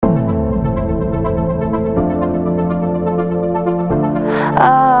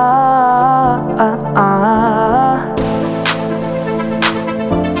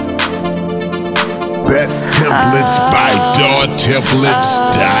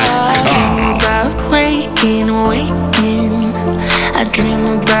dream about waking, waking. I dream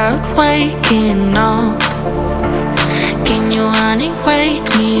about waking up. Can you, honey, wake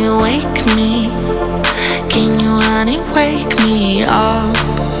me, wake me? Can you, honey, wake me up?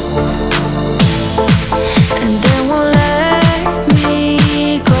 And then we'll let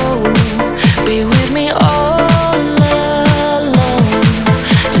me go. Be with me all alone.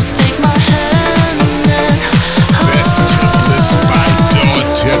 Just take my hand and hold. Best templates by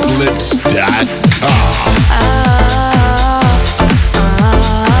DawTemplates.com.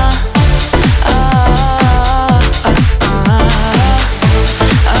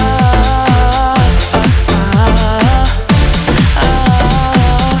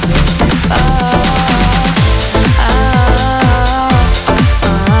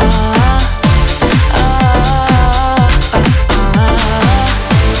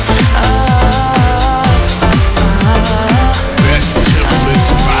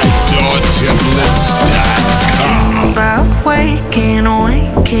 Waking,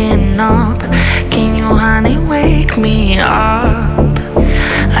 waking up. Can you, honey, wake me up?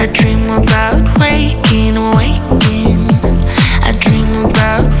 I dream about waking, waking. I dream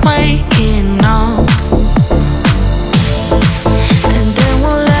about waking up. And then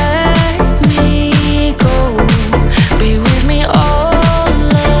we'll let me go. Be with me all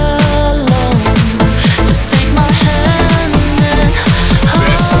alone. Just take my hand and hold.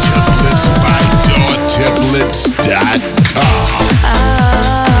 Best templates by DawTemplates.com.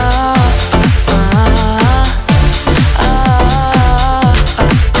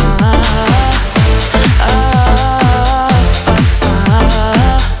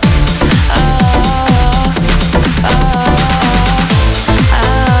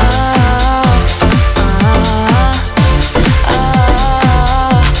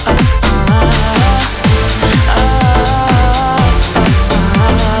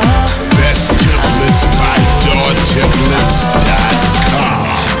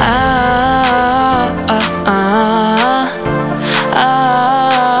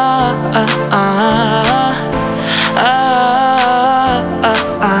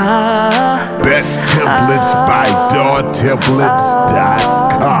 Best templates by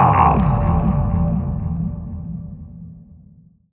DawTemplates.com.